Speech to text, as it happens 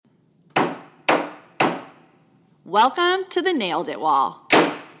Welcome to the Nailed It Wall.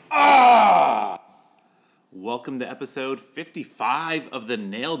 Welcome to episode 55 of the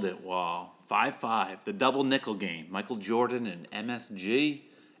Nailed It Wall. 5-5, the double nickel game. Michael Jordan and MSG,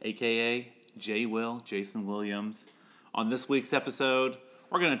 a.k.a. J. Will, Jason Williams. On this week's episode,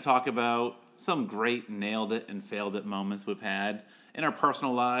 we're going to talk about some great nailed it and failed it moments we've had in our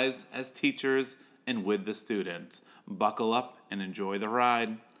personal lives as teachers and with the students. Buckle up and enjoy the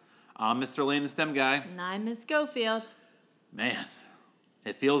ride. I'm Mr. Lane, the STEM guy. And I'm Ms. Scofield. Man,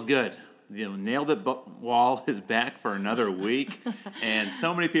 it feels good. The Nailed It Wall is back for another week, and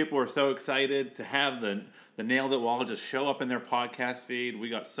so many people are so excited to have the Nailed It Wall just show up in their podcast feed. We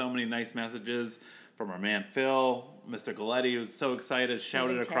got so many nice messages from our man Phil, Mr. Galletti was so excited,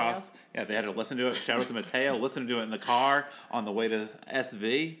 shouted across. Yeah, they had to listen to it. Shout out to Mateo, listen to it in the car on the way to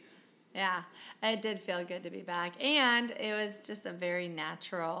SV. Yeah, it did feel good to be back, and it was just a very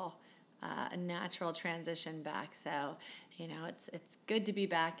natural transition back. So, it's good to be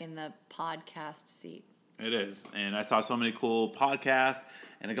back in the podcast seat. It is, and I saw so many cool podcasts,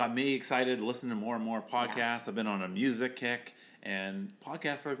 and it got me excited to listen to more and more podcasts. Yeah. I've been on a music kick, and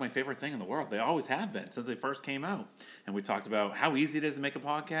podcasts are like my favorite thing in the world. They always have been since they first came out. And we talked about how easy it is to make a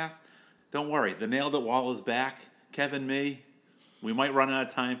podcast. Don't worry, the Nailed It Wall is back. Kevin, me. We might run out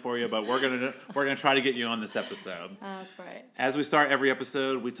of time for you, but we're gonna try to get you on this episode. Oh, that's right. As we start every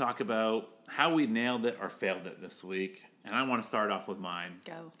episode, we talk about how we nailed it or failed it this week, and I want to start off with mine.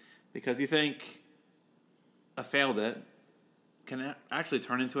 Go. Because you think a failed it can actually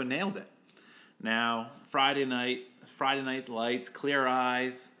turn into a nailed it. Now, Friday night lights, clear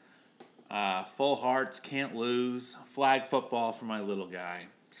eyes, full hearts, can't lose, flag football for my little guy.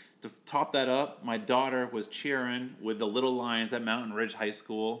 To top that up, my daughter was cheering with the Little Lions at Mountain Ridge High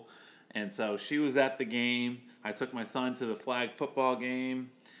School, and so she was at the game. I took my son to the flag football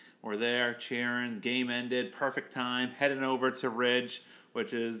game. We're there cheering. Game ended, perfect time. Heading over to Ridge,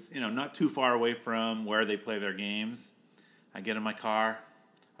 which is not too far away from where they play their games. I get in my car.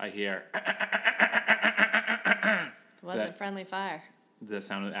 I hear. Wasn't friendly fire. Does that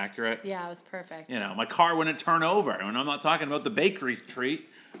sound accurate? Yeah, it was perfect. My car wouldn't turn over. And I'm not talking about the bakery treat.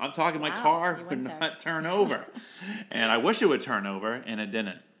 I'm talking my car would not turn over. And I wish it would turn over, and it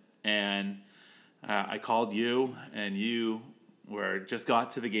didn't. And I called you, and you just got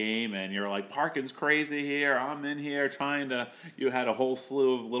to the game, and you're like, parking's crazy here. I'm in here you had a whole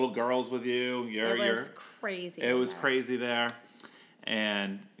slew of little girls with you. It was crazy. It was crazy there.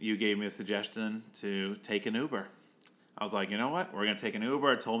 And you gave me a suggestion to take an Uber. I was like, you know what? We're going to take an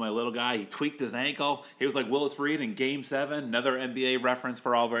Uber. I told my little guy, he tweaked his ankle. He was like Willis Reed in Game 7, another NBA reference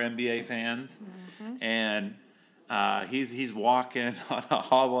for all of our NBA fans. Mm-hmm. And he's walking on a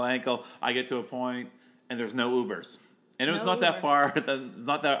hobble ankle. I get to a point, and there's no Ubers. And it was not that far.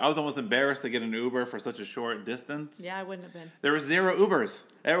 I was almost embarrassed to get an Uber for such a short distance. Yeah, I wouldn't have been. There was 0 Ubers.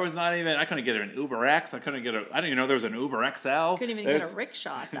 There was not even. I couldn't get an Uber X. I didn't even know there was an Uber XL. Couldn't even get a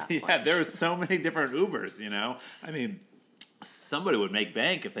rickshaw at that point. Yeah, there was so many different Ubers. I mean, somebody would make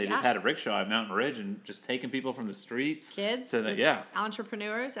bank if they just had a rickshaw at Mountain Ridge and just taking people from the streets. Kids,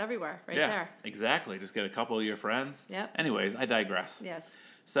 entrepreneurs everywhere, right there. Exactly. Just get a couple of your friends. Yep. Anyways, I digress. Yes.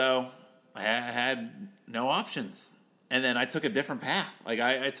 So I had no options. And then I took a different path. Like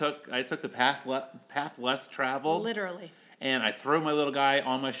I took the path less traveled. Literally. And I threw my little guy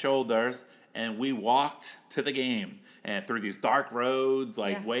on my shoulders, and we walked to the game. And through these dark roads,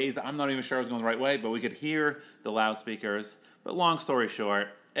 ways I'm not even sure I was going the right way, but we could hear the loudspeakers. But long story short,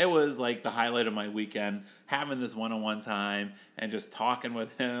 it was like the highlight of my weekend, having this one-on-one time and just talking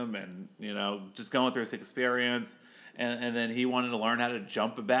with him and, just going through his experience. And then he wanted to learn how to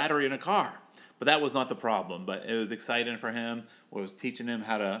jump a battery in a car. But that was not the problem. But it was exciting for him. I was teaching him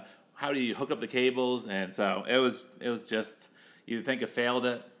how do you hook up the cables. And so it was just, you'd think a failed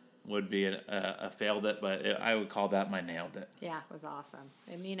it would be a failed it, but I would call that my nailed it. Yeah, it was awesome.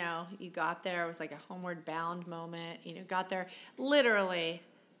 And, you got there. It was like a homeward bound moment. Got there literally,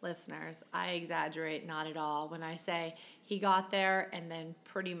 listeners, I exaggerate not at all when I say he got there and then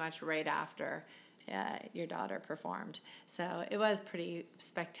pretty much right after your daughter performed. So it was pretty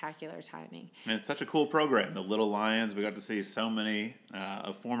spectacular timing. And it's such a cool program, the Little Lions. We got to see so many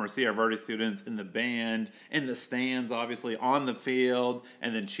of former Sierra Verde students in the band, in the stands, obviously, on the field,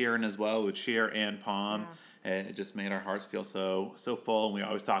 and then cheering as well with cheer and pom. Yeah. And it just made our hearts feel so full. And we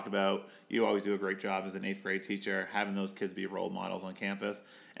always talk about, you always do a great job as an 8th grade teacher, having those kids be role models on campus.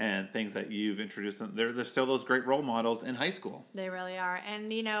 And things that you've introduced them, there's still those great role models in high school. They really are.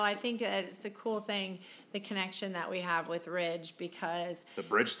 And, I think it's a cool thing, the connection that we have with Ridge, because... The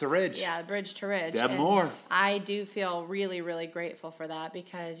Bridge to Ridge. Yeah, the Bridge to Ridge. Deb Moore. I do feel really, really grateful for that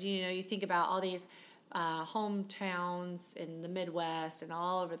because, you think about all these hometowns in the Midwest and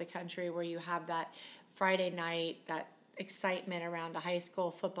all over the country where you have that Friday night, that excitement around a high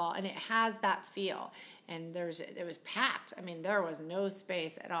school football, and it has that feel. And it was packed. I mean, there was no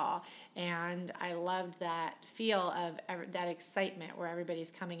space at all, and I loved that feel of that excitement where everybody's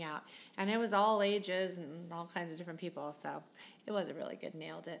coming out, and it was all ages and all kinds of different people. So it was a really good.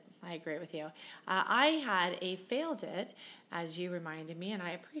 Nailed it. I agree with you. I had a failed it, as you reminded me, and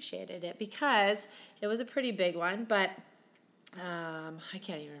I appreciated it because it was a pretty big one, but. I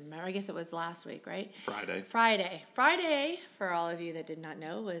can't even remember. I guess it was last week, right? Friday, for all of you that did not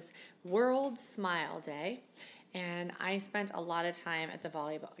know, was World Smile Day. And I spent a lot of time at the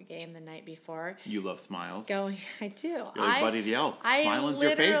volleyball game the night before. You love smiles. I do. You're like Buddy the Elf. Smiling's your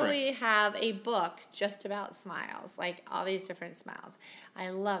favorite. I literally have a book just about smiles, like all these different smiles. I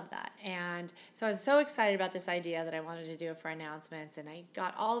love that. And so I was so excited about this idea that I wanted to do it for announcements. And I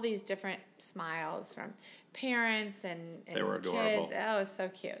got all these different smiles from parents and they were adorable. Kids. Oh, it was so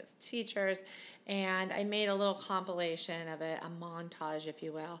cute. It was teachers. And I made a little compilation of it, a montage, if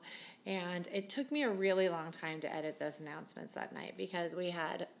you will. And it took me a really long time to edit those announcements that night because we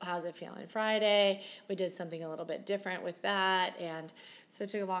had How's It Feeling Friday. We did something a little bit different with that. And so it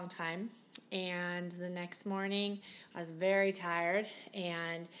took a long time. And the next morning, I was very tired.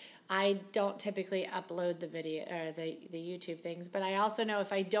 And I don't typically upload the video or the YouTube things. But I also know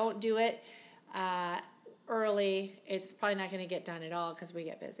if I don't do it early, it's probably not going to get done at all because we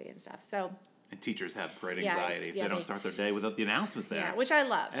get busy and stuff. So. And teachers have great anxiety if they don't start their day without the announcements there. Yeah, which I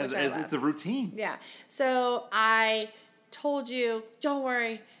love. It's a routine. Yeah. So I told you, don't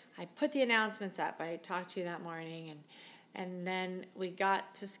worry. I put the announcements up. I talked to you that morning, and then we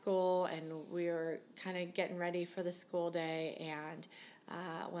got to school, and we were kind of getting ready for the school day, and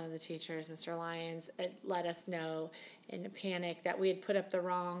one of the teachers, Mr. Lyons, let us know in a panic that we had put up the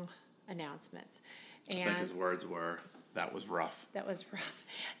wrong announcements. I think his words were... That was rough. That was rough.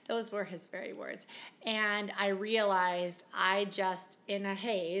 Those were his very words. And I realized I just, in a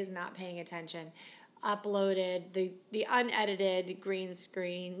haze, not paying attention, uploaded the unedited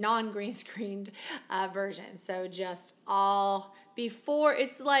non-green screened version. So just all before,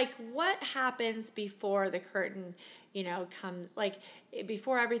 it's like what happens before the curtain, comes, like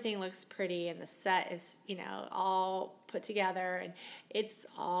before everything looks pretty and the set is, all put together, and it's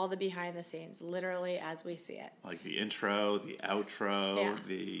all the behind the scenes, literally as we see it. Like the intro, the outro,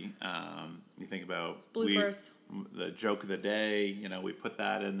 you think about bloopers, the joke of the day. We put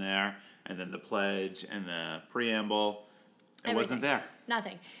that in there, and then the pledge and the preamble. It wasn't there.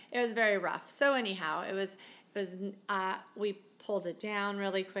 Nothing. It was very rough. So anyhow, it was. We pulled it down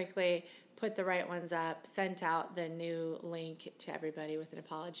really quickly, put the right ones up, sent out the new link to everybody with an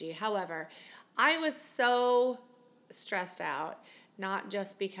apology. However, I was so stressed out, not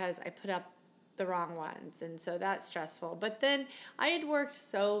just because I put up the wrong ones, and so that's stressful, but then I had worked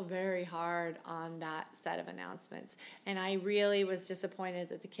so very hard on that set of announcements, and I really was disappointed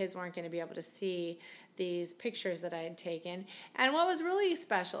that the kids weren't going to be able to see these pictures that I had taken. And what was really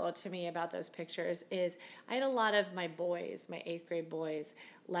special to me about those pictures is I had a lot of my boys, my 8th grade boys,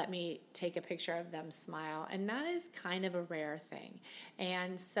 let me take a picture of them smile, and that is kind of a rare thing.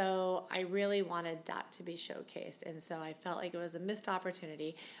 And so I really wanted that to be showcased, and so I felt like it was a missed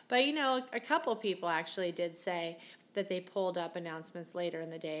opportunity. But a couple people actually did say that they pulled up announcements later in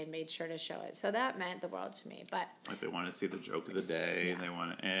the day and made sure to show it. So that meant the world to me. But like they want to see the joke of the day, and they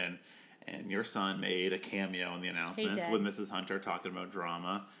want to, and your son made a cameo in the announcements with Mrs. Hunter talking about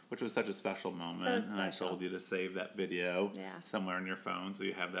drama, which was such a special moment. So special. And I told you to save that video somewhere on your phone so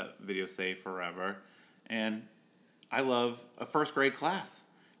you have that video saved forever. And I love a first grade class.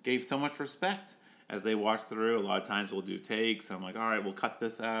 Gave so much respect as they watch through. A lot of times we'll do takes. I'm like, all right, we'll cut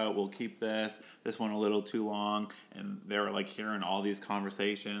this out. We'll keep this one a little too long. And they're like hearing all these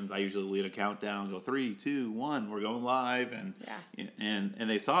conversations. I usually lead a countdown, go 3, 2, 1, we're going live. And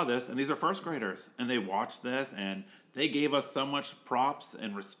they saw this, and these are first graders. And they watched this, and they gave us so much props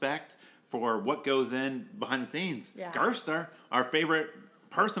and respect for what goes in behind the scenes. Yeah. Gerster, our favorite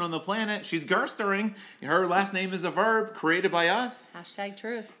person on the planet, she's Gerstering. Her last name is a verb created by us.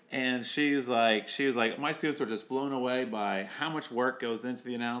 #truth. And she was like, my students are just blown away by how much work goes into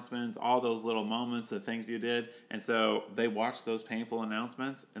the announcements, all those little moments, the things you did. And so they watched those painful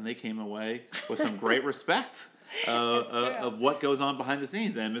announcements, and they came away with some great respect of what goes on behind the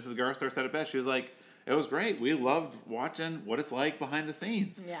scenes. And Mrs. Garster said it best. She was like, it was great. We loved watching what it's like behind the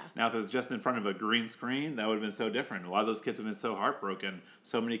scenes. Yeah. Now, if it was just in front of a green screen, that would have been so different. A lot of those kids have been so heartbroken.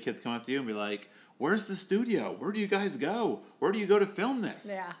 So many kids come up to you and be like, where's the studio? Where do you guys go? Where do you go to film this?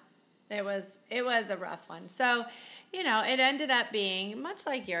 Yeah, it was a rough one. So, it ended up being much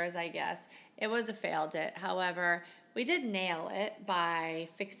like yours, I guess. It was a failed it. However, we did nail it by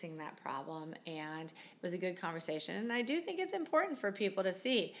fixing that problem, and it was a good conversation. And I do think it's important for people to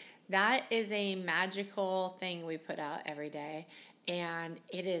see that is a magical thing we put out every day, and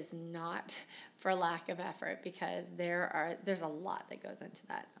it is not for lack of effort, because there's a lot that goes into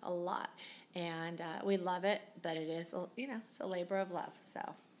that, a lot, and we love it, but it is it's a labor of love. So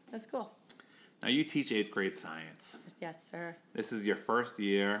that's cool. Now you teach 8th grade science. Yes, sir. This is your first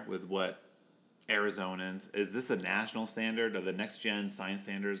year with what? Arizonans. Is this a national standard? Are the next gen science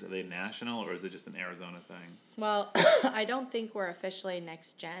standards, are they national, or is it just an Arizona thing? Well, I don't think we're officially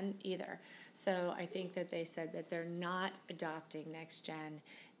next gen either. So I think that they said that they're not adopting next gen.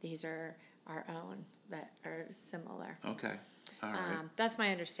 These are our own that are similar. Okay. All right. That's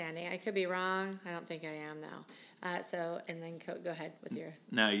my understanding. I could be wrong. I don't think I am now. And then go ahead with your...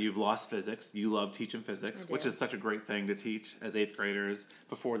 Now, you've lost physics. You love teaching physics, which is such a great thing to teach as 8th graders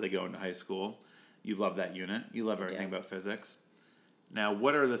before they go into high school. You love that unit. You love everything about physics. Now,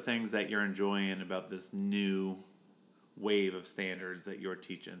 what are the things that you're enjoying about this new wave of standards that you're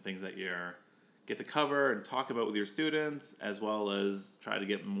teaching? Things that you get to cover and talk about with your students, as well as try to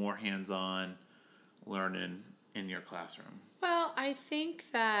get more hands-on learning in your classroom? Well, I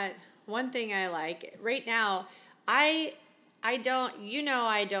think that one thing I like right now, I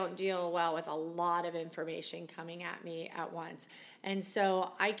don't deal well with a lot of information coming at me at once. And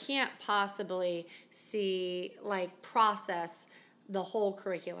so I can't possibly process the whole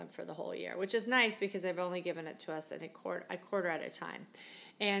curriculum for the whole year, which is nice because they've only given it to us in a quarter at a time.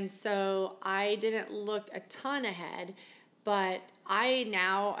 And so I didn't look a ton ahead, but I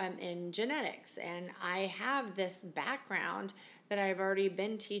now am in genetics, and I have this background that I've already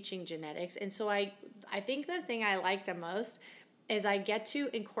been teaching genetics. And so I think the thing I like the most is I get to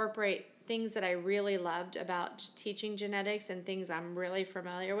incorporate things that I really loved about teaching genetics and things I'm really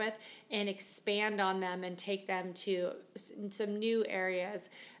familiar with, and expand on them and take them to some new areas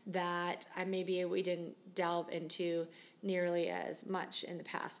that maybe we didn't delve into nearly as much in the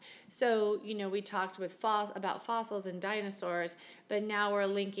past. So, we talked about fossils and dinosaurs, but now we're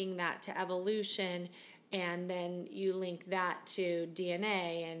linking that to evolution, and then you link that to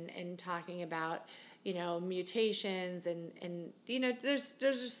DNA and talking about mutations and there's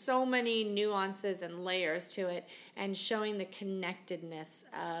just so many nuances and layers to it, and showing the connectedness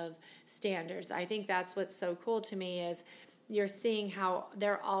of standards. I think that's what's so cool to me is you're seeing how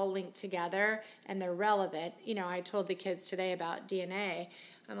they're all linked together and they're relevant. I told the kids today about DNA.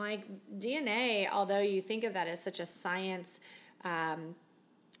 I'm like, DNA, although you think of that as such a science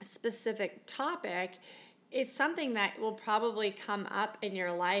specific topic, it's something that will probably come up in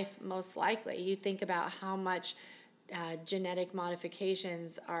your life most likely. You think about how much genetic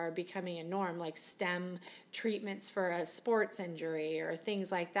modifications are becoming a norm, like stem treatments for a sports injury or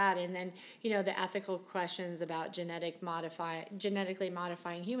things like that. And then, the ethical questions about genetically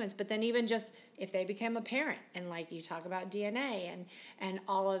modifying humans. But then even just if they become a parent, and like you talk about DNA and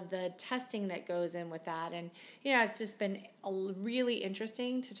all of the testing that goes in with that. And, it's just been really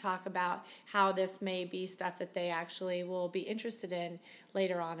interesting to talk about how this may be stuff that they actually will be interested in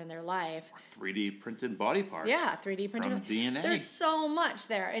later on in their life. 3D printed body parts. Yeah, 3D printed. From DNA. There's so much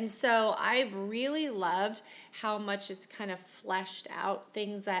there. And so I've really loved how much it's kind of fleshed out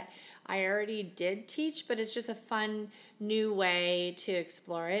things that I already did teach, but it's just a fun new way to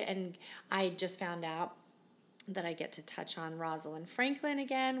explore it. And I just found out that I get to touch on Rosalind Franklin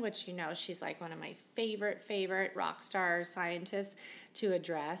again, which, she's like one of my favorite rock star scientists to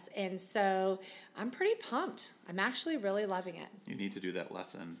address. And so I'm pretty pumped. I'm actually really loving it. You need to do that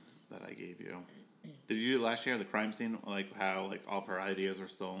lesson that I gave you. Did you do it last year, the crime scene, like how all of her ideas were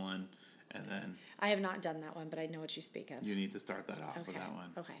stolen? And then I have not done that one, but I know what you speak of. You need to start that off with that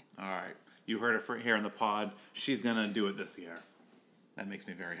one. Okay. All right. You heard it here in the pod. She's going to do it this year. That makes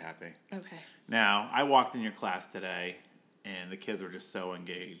me very happy. Okay. Now, I walked in your class today, and the kids were just so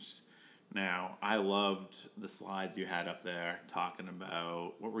engaged. Now, I loved the slides you had up there talking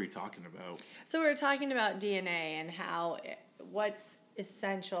about, what were you talking about? So we were talking about DNA and what's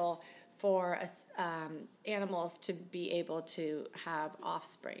essential for animals to be able to have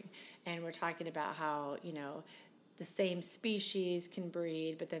offspring. And we're talking about how, the same species can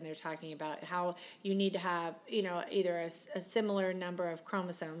breed, but then they're talking about how you need to have, either a similar number of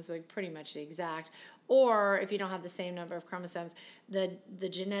chromosomes, like pretty much the exact, or if you don't have the same number of chromosomes, the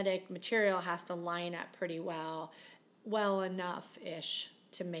genetic material has to line up pretty well enough-ish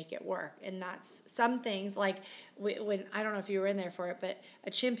to make it work. And that's some things like when I don't know if you were in there for it, but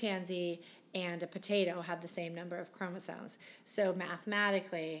a chimpanzee and a potato have the same number of chromosomes. So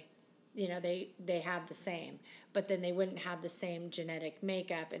mathematically, they have the same. but then they wouldn't have the same genetic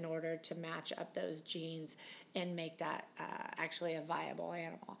makeup in order to match up those genes and make that actually a viable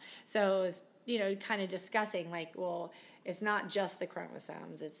animal. So it was, kind of discussing like, well, it's not just the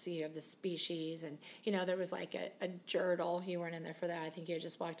chromosomes, it's, the species. And, there was like a turtle. You weren't in there for that. I think you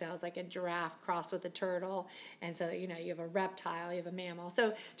just walked out. It was like a giraffe crossed with a turtle. And so, you have a reptile, you have a mammal.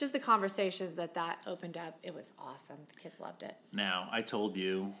 So just the conversations that opened up, it was awesome. The kids loved it. Now, I told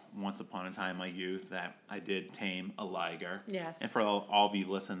you once upon a time in my youth that I did tame a liger. Yes. And for all of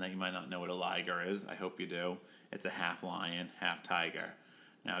you listening that you might not know what a liger is, I hope you do. It's a half lion, half tiger.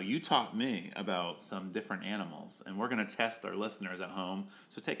 Now, you taught me about some different animals, and we're going to test our listeners at home.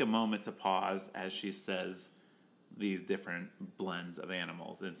 So take a moment to pause as she says these different blends of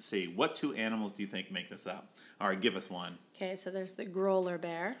animals and see what 2 animals do you think make this up? All right, give us one. Okay, so there's the grolar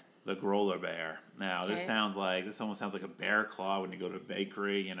bear. The grolar bear. Now, this almost sounds like a bear claw when you go to a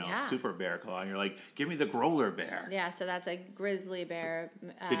bakery, super bear claw. And you're like, give me the grolar bear. Yeah, so that's a grizzly bear.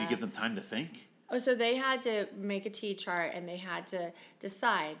 Did you give them time to think? Oh, so they had to make a T-chart, and they had to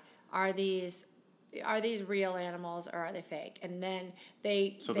decide, are these real animals or are they fake? And then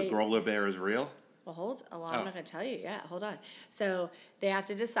the grolar bear is real? Well, I'm not going to tell you. Yeah, hold on. So they have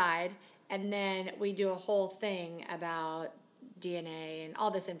to decide, and then we do a whole thing about DNA and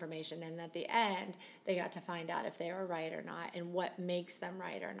all this information, and at the end, they got to find out if they were right or not and what makes them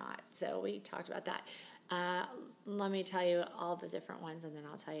right or not. So we talked about that. Let me tell you all the different ones, and then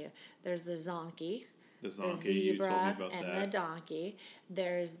I'll tell you. There's the zonkey. The zonkey, zebra, you told me about and that. the donkey.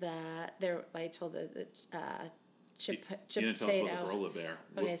 There's I told the you didn't tell us about the grolar bear.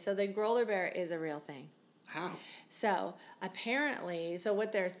 Okay, so the grolar bear is a real thing. How? So apparently,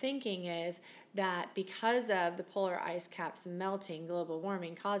 what they're thinking is that because of the polar ice caps melting, global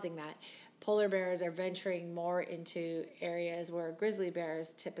warming causing that, polar bears are venturing more into areas where grizzly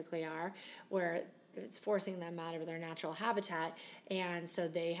bears typically are, where it's forcing them out of their natural habitat, and so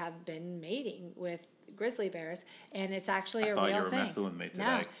they have been mating with grizzly bears, and it's actually a real thing. I thought you were messing with me today.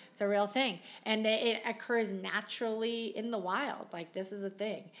 No, it's a real thing, and it occurs naturally in the wild. Like, this is a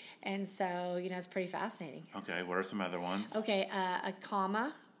thing, and so it's pretty fascinating. Okay, what are some other ones? Okay, a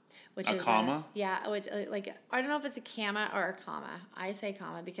comma. Which a is comma? Which I don't know if it's a comma or a comma. I say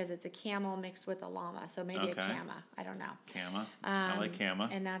comma because it's a camel mixed with a llama, so maybe a comma. I don't know. Camma. I like camma.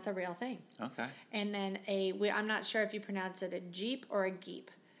 And that's a real thing. Okay. And then I'm not sure if you pronounce it a jeep or a geep.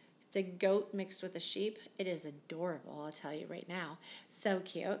 It's a goat mixed with a sheep. It is adorable, I'll tell you right now. So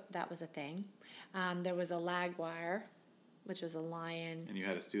cute. That was a thing. There was a lagwire, which was a lion. And you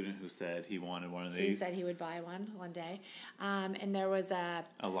had a student who said he wanted one of these. He said he would buy one day. And there was a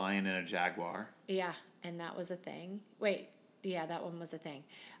lion and a jaguar. Yeah, and that was a thing. Wait, yeah, that one was a thing.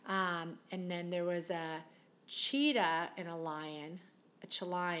 And then there was a cheetah and a lion, a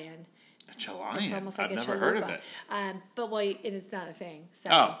chalion. A chalion? It's almost like I've never chalupa. Heard of it. But it is not a thing. So,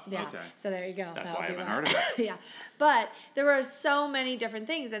 okay. So there you go. That's why I haven't heard of it. Yeah. But there were so many different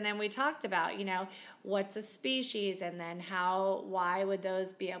things. And then we talked about, what's a species, and then why would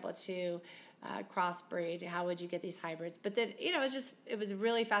those be able to crossbreed? How would you get these hybrids? But then, it was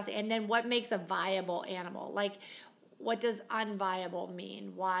really fascinating. And then what makes a viable animal? Like, what does unviable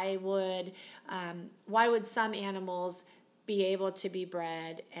mean? Why would some animals be able to be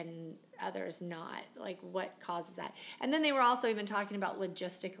bred and others not? Like, what causes that? And then they were also even talking about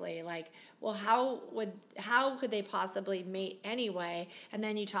logistically, like, well, how could they possibly mate anyway? And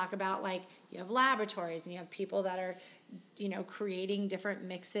then you talk about, like, you have laboratories and you have people that are, creating different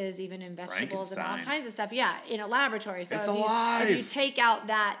mixes, even in vegetables and all kinds of stuff. Yeah, in a laboratory. So if you take out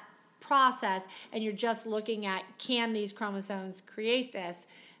that process and you're just looking at, can these chromosomes create this,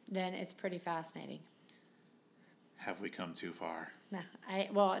 then it's pretty fascinating. Have we come too far? No,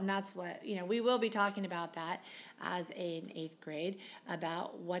 and that's what, we will be talking about that as in 8th grade,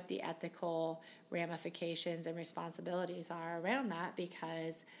 about what the ethical ramifications and responsibilities are around that,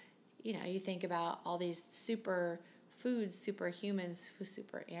 because, you think about all these super foods, super humans,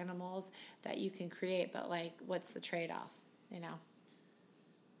 super animals that you can create, but, like, what's the trade-off, I'm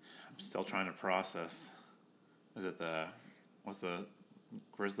still trying to process. Is it what's the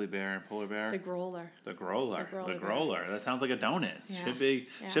grizzly bear and polar bear? The grolar. The grolar. The Bear. Grolar. That sounds like a donut. Yeah.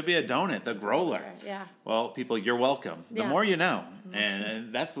 Should be a donut. The grolar. Yeah. Well, people, you're welcome. The more you know,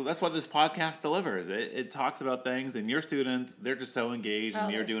 and that's what this podcast delivers. It talks about things, and your students, they're just so engaged,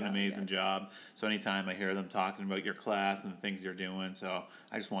 and you're doing an amazing job. So anytime I hear them talking about your class and the things you're doing, so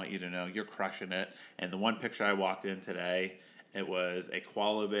I just want you to know you're crushing it. And the one picture I walked in today, it was a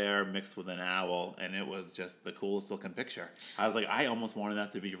koala bear mixed with an owl, and it was just the coolest looking picture. I was like, I almost wanted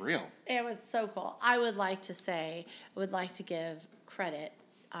that to be real. It was so cool. I would like to give credit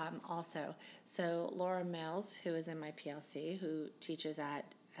also. So Laura Mills, who is in my PLC, who teaches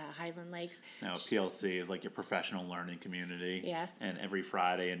at Highland Lakes. Now, PLC is like your professional learning community. Yes. And every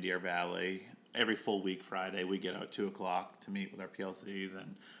Friday in Deer Valley, every full week Friday, we get out at 2 o'clock to meet with our PLCs,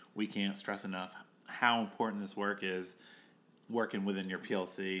 and we can't stress enough how important this work is, working within your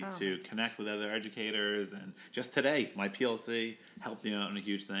PLC to connect with other educators. And just today, my PLC helped me out in a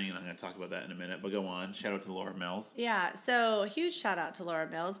huge thing, and I'm going to talk about that in a minute. But go on. Shout out to Laura Mills. Yeah, so huge shout out to Laura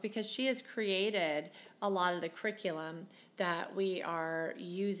Mills because she has created a lot of the curriculum that we are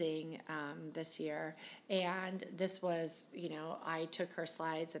using this year. And this was, I took her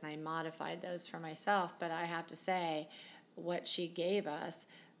slides and I modified those for myself. But I have to say, what she gave us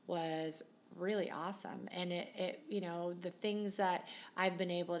was really awesome. And it the things that I've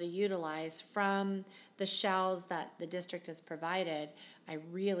been able to utilize from the shells that the district has provided, I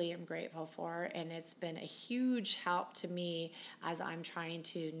really am grateful for. And it's been a huge help to me as I'm trying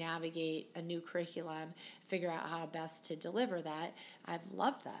to navigate a new curriculum, figure out how best to deliver that. I've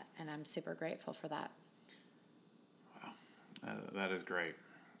loved that, and I'm super grateful for that. Wow, that is great.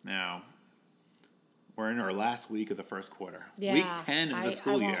 Now, we're in our last week of the first quarter. Yeah, week 10 of the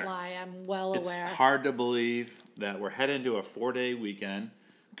school year. I won't lie, I'm well aware. It's hard to believe that we're heading into a 4-day weekend.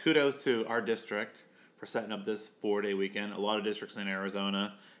 Kudos to our district for setting up this 4-day weekend. A lot of districts in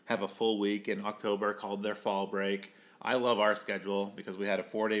Arizona have a full week in October called their fall break. I love our schedule because we had a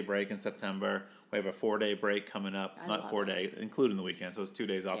 4-day break in September. We have a 4-day break coming up, not 4-day, including the weekend, so it's 2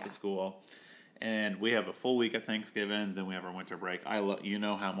 days off of school. And we have a full week of Thanksgiving, then we have our winter break. You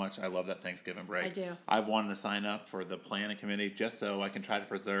know how much I love that Thanksgiving break. I do. I've wanted to sign up for the planning committee just so I can try to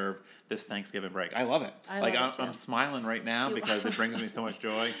preserve this Thanksgiving break. I love it. I'm smiling right now because it brings me so much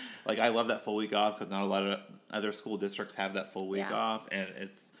joy. I love that full week off because not a lot of other school districts have that full week off, and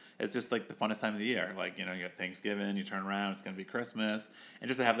it's just like the funnest time of the year. You got Thanksgiving, you turn around, it's going to be Christmas, and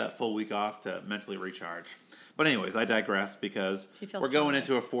just to have that full week off to mentally recharge. But anyways, I digress because we're going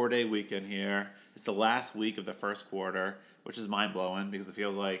into a 4-day weekend here. It's the last week of the first quarter, which is mind-blowing because it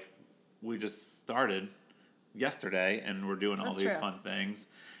feels like we just started yesterday and we're doing all these fun things.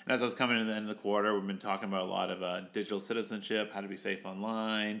 And as I was coming to the end of the quarter, we've been talking about a lot of digital citizenship, how to be safe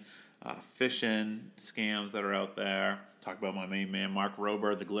online, phishing scams that are out there. Talk about my main man, Mark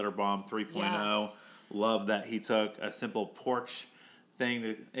Rober, the Glitter Bomb 3.0. Yes. Love that he took a simple porch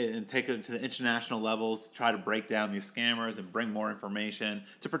thing and take it to the international levels, try to break down these scammers and bring more information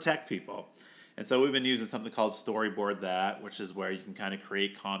to protect people. And so we've been using something called Storyboard That, which is where you can kind of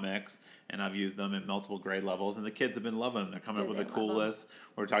create comics, and I've used them in multiple grade levels, and the kids have been loving them. They're coming up with the coolest.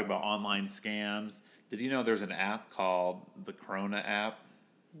 We're talking about online scams. Did you know there's an app called the Corona app?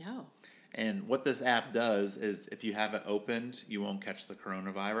 No. And what this app does is if you have it opened, you won't catch the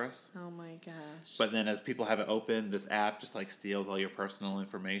coronavirus. Oh my gosh. But then as people have it open, this app just steals all your personal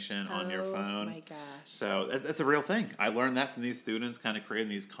information on your phone. Oh my gosh. So that's a real thing. I learned that from these students, kind of creating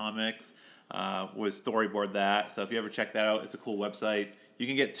these comics with Storyboard That. So if you ever check that out, it's a cool website. You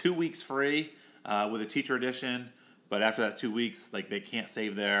can get 2 weeks free with a teacher edition. But after that 2 weeks, they can't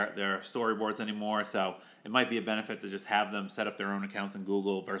save their storyboards anymore. So it might be a benefit to just have them set up their own accounts in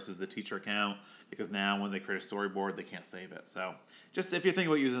Google versus the teacher account, because now when they create a storyboard, they can't save it. So just if you're thinking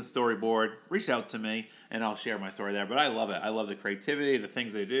about using Storyboard, reach out to me and I'll share my story there. But I love it. I love the creativity, the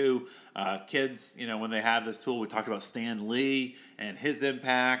things they do. Kids, when they have this tool, we talked about Stan Lee and his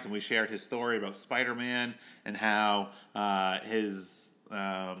impact, and we shared his story about Spider-Man and how his,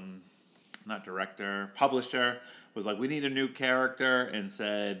 publisher was like, we need a new character, and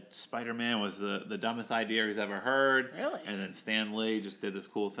said Spider-Man was the dumbest idea he's ever heard. Really? And then Stan Lee just did this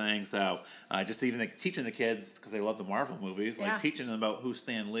cool thing. So just even teaching the kids, because they love the Marvel movies, teaching them about who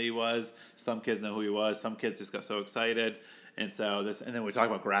Stan Lee was. Some kids know who he was. Some kids just got so excited. And so and then we talk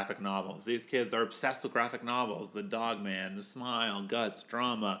about graphic novels. These kids are obsessed with graphic novels. The Dog Man, The Smile, Guts,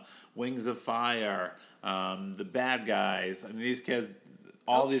 Drama, Wings of Fire, The Bad Guys. I mean, these kids...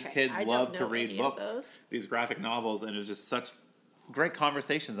 These kids love to read books, these graphic novels, and it was just such great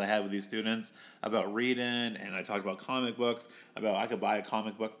conversations I had with these students about reading, and I talked about comic books, about I could buy a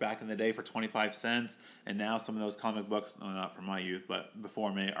comic book back in the day for 25 cents, and now some of those comic books, not from my youth, but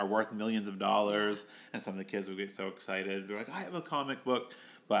before me, are worth millions of dollars, and some of the kids would get so excited. They're like, I have a comic book,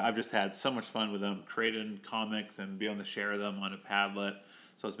 but I've just had so much fun with them, creating comics and being able to share them on a Padlet,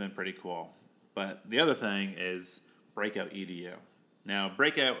 so it's been pretty cool. But the other thing is Breakout EDU. Now,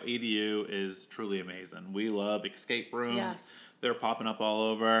 Breakout EDU is truly amazing. We love escape rooms. Yes. They're popping up all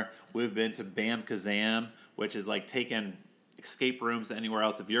over. We've been to Bam Kazam, which is taking escape rooms to anywhere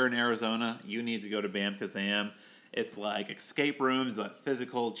else. If you're in Arizona, you need to go to Bam Kazam. It's like escape rooms, like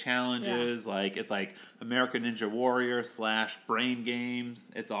physical challenges. Yeah. Like it's like American Ninja Warrior / brain games.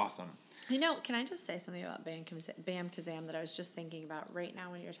 It's awesome. Can I just say something about Bam Kazam that I was just thinking about right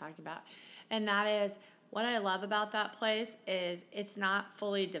now when you're talking about? And that is, what I love about that place is it's not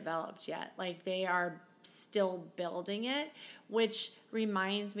fully developed yet. Like, they are still building it, which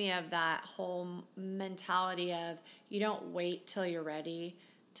reminds me of that whole mentality of you don't wait till you're ready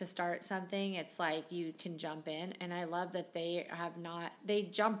to start something. It's like you can jump in, and I love that they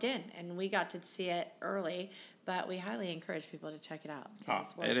jumped in and we got to see it early, but we highly encourage people to check it out.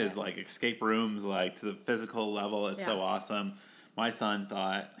 It is like escape rooms, like to the physical level. It's so awesome. My son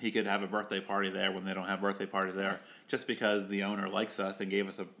thought he could have a birthday party there when they don't have birthday parties there, just because the owner likes us and gave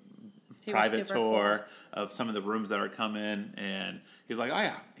us a private tour of some of the rooms that are coming, and he's like, "Oh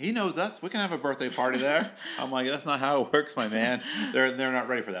yeah, he knows us. We can have a birthday party there." I'm like, "That's not how it works, my man. They're not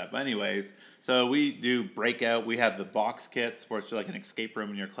ready for that." But anyways, so we do breakout. We have the box kits where it's like an escape room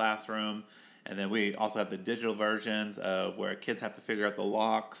in your classroom, and then we also have the digital versions of where kids have to figure out the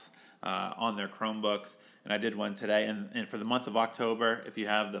locks on their Chromebooks. And I did one today. And for the month of October, if you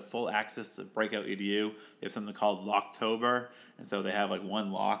have the full access to Breakout EDU, they have something called Locktober. And so they have like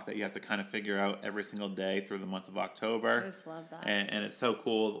one lock that you have to kind of figure out every single day through the month of October. I just love that. And it's so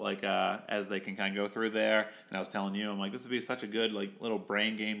cool, like, as they can kind of go through there. And I was telling you, I'm like, this would be such a good, like, little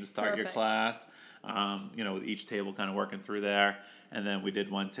brain game to start your class. With each table kind of working through there. And then we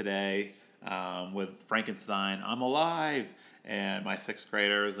did one today with Frankenstein, I'm Alive. And my sixth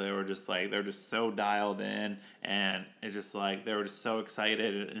graders, they're just so dialed in, and it's just like they were just so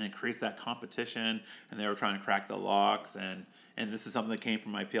excited, and increased that competition, and they were trying to crack the locks, and this is something that came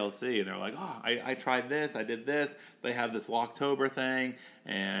from my PLC, and they're like, oh, I tried this, I did this, they have this Locktober thing,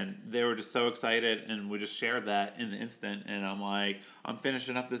 and they were just so excited, and we just shared that in the instant, and I'm like, I'm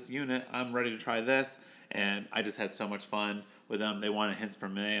finishing up this unit, I'm ready to try this, and I just had so much fun with them. They wanted hints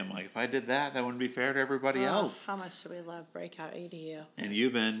from me. I'm like, if I did that, that wouldn't be fair to everybody else. How much do we love Breakout EDU?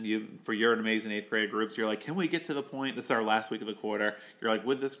 And for your amazing 8th grade groups, you're like, can we get to the point? This is our last week of the quarter. You're like,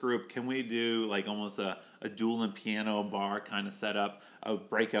 with this group, can we do like almost a dual and piano bar kind of setup of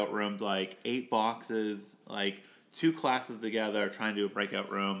breakout rooms, like 8 boxes, like 2 classes together, trying to do a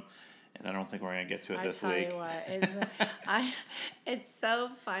breakout room. And I don't think we're going to get to it this week. I tell you what, it's so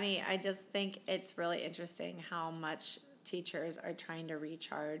funny. I just think it's really interesting how much teachers are trying to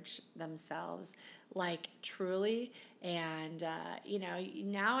recharge themselves, like, truly. And,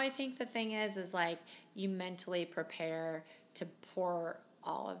 now I think the thing is like you mentally prepare to pour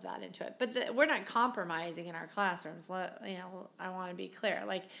all of that into it. But we're not compromising in our classrooms. I want to be clear.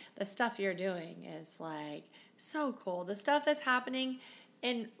 Like, the stuff you're doing is, like, so cool. The stuff that's happening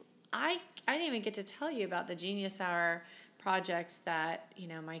in... I didn't even get to tell you about the Genius Hour projects that,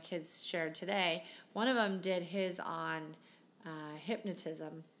 my kids shared today. One of them did his on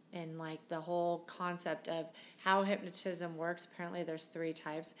hypnotism and, like, the whole concept of how hypnotism works. Apparently there's 3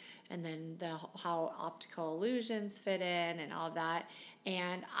 types, and then how optical illusions fit in and all that.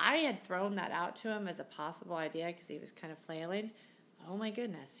 And I had thrown that out to him as a possible idea because he was kind of flailing. Oh my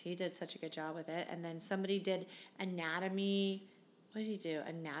goodness, he did such a good job with it. And then somebody did anatomy. What did he do?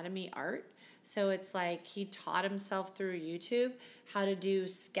 Anatomy art. So it's like he taught himself through YouTube how to do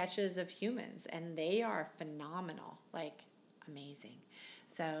sketches of humans, and they are phenomenal, like amazing.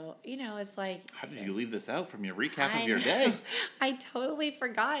 So, it's like... How did you leave this out from your recap of your day? I totally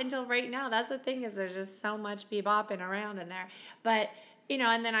forgot until right now. That's the thing, is there's just so much bebopping around in there. But,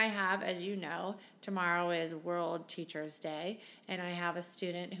 and then I have, as you know, tomorrow is World Teachers Day, and I have a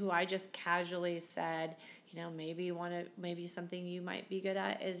student who I just casually said... maybe something you might be good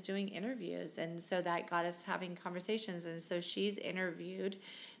at is doing interviews. And so that got us having conversations. And so she's interviewed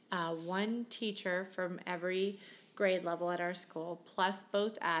one teacher from every grade level at our school, plus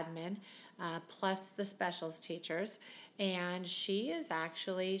both admin, plus the specials teachers. And she's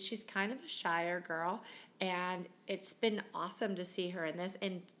kind of a shyer girl. And it's been awesome to see her in this.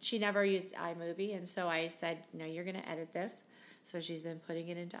 And she never used iMovie. And so I said, no, you're going to edit this. So she's been putting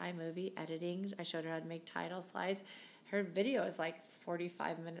it into iMovie, editing. I showed her how to make title slides. Her video is like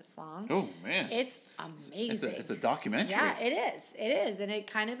 45 minutes long. Oh, man. It's amazing. It's a documentary. Yeah, it is. It is. And it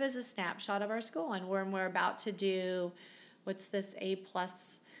kind of is a snapshot of our school. And we're about to do, what's this, A+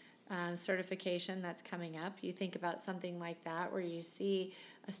 certification that's coming up. You think about something like that where you see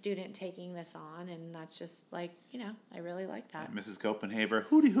a student taking this on, and that's just like, I really like that. And Mrs. Copenhaver,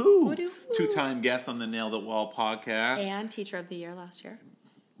 hooty hoo! 2-time guest on the Nailed It Wall podcast. And Teacher of the Year last year.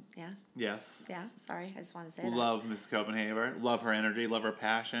 Yeah. Yes. Yeah, sorry, I just wanted to say that. Love Mrs. Copenhaver. Love her energy, love her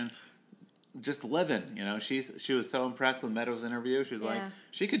passion. just living. You know, she was so impressed with Meadows' interview. She was like,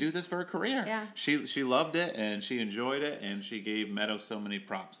 she could do this for a career. Yeah. She loved it, and she enjoyed it, and she gave Meadows so many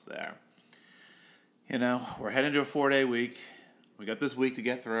props there. You know, we're heading to a 4-day week. We got this week to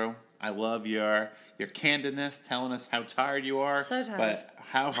get through. I love your candidness, telling us how tired you are, so tired. But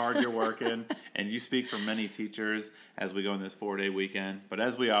how hard you're working. And you speak for many teachers as we go on this 4-day weekend. But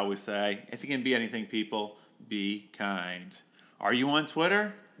as we always say, if you can be anything, people, be kind. Are you on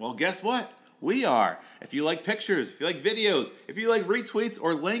Twitter? Well, guess what? We are. If you like pictures, if you like videos, if you like retweets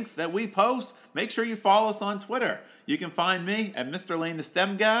or links that we post, make sure you follow us on Twitter. You can find me at Mr. Lane the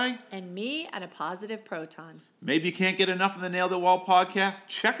STEM Guy. And me at a positive proton. Maybe you can't get enough of the Nailed It Wall podcast.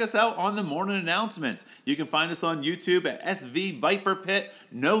 Check us out on the morning announcements. You can find us on YouTube at SV Viper Pit,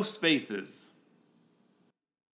 no spaces.